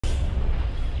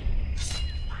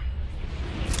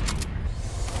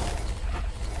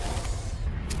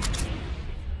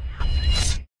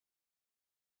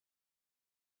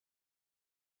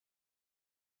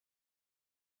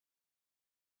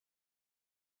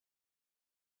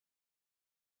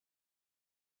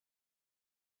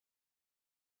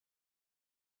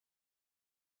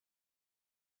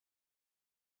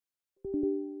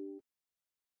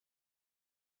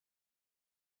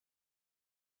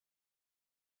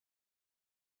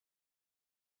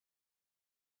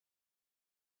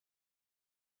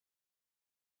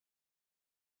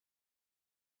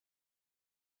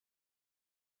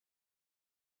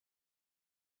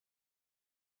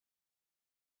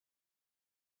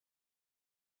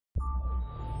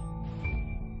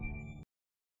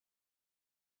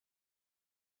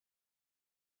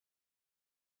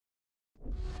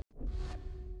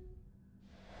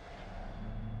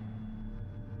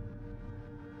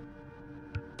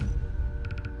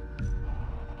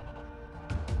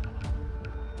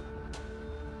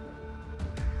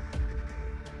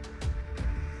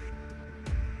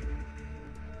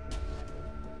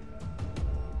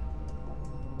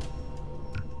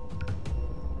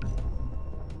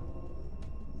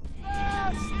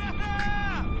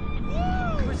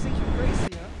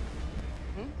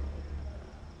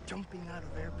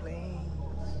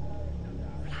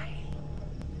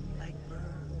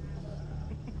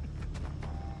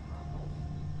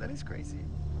That is crazy.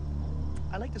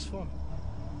 I like this phone.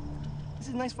 This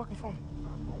is a nice fucking phone.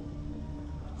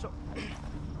 So,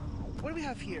 what do we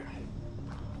have here?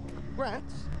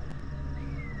 Grant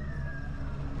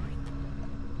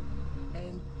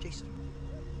and Jason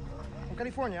from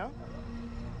California,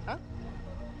 huh?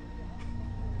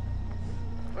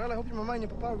 Well, I hope your mama and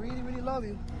your papa really, really love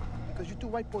you, because you two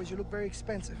white boys, you look very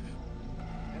expensive.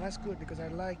 And that's good, because I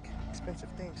like expensive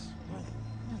things.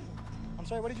 I'm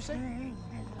sorry, what did you say?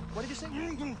 What did you say?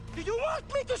 Did you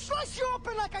want me to slice you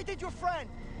open like I did your friend?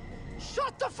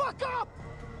 Shut the fuck up!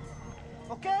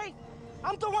 Okay?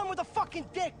 I'm the one with the fucking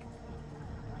dick.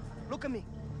 Look at me.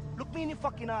 Look me in the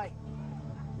fucking eye.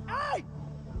 Hey!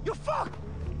 You fuck!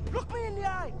 Look me in the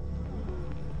eye!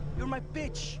 You're my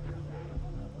bitch.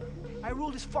 I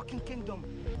rule this fucking kingdom.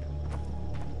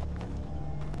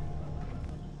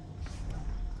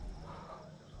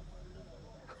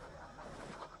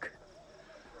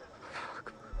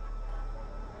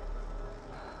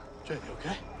 Jay, you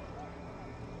okay?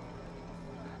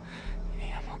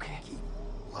 Yeah, I'm okay. Keep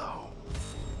low.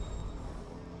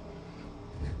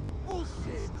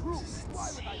 Bullshit, Cruz! Why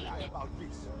would I lie about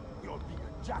this? You're being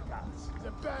a jackass. It's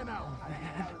a burnout. And the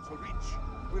parents are rich.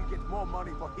 We'll get more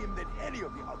money for him than any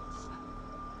of the others.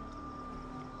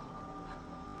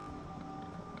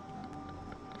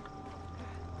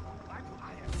 Why do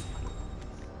I have to fight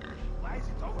this? Why is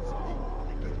it always me?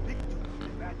 The good big dude,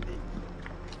 the bad thing.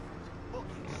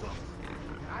 Fucking sucks.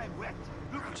 I'm wet.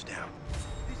 Look, Crouch down.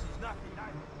 this is nothing. I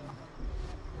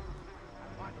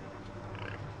want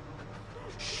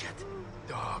Shit.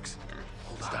 Dogs.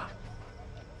 Hold on. Stop.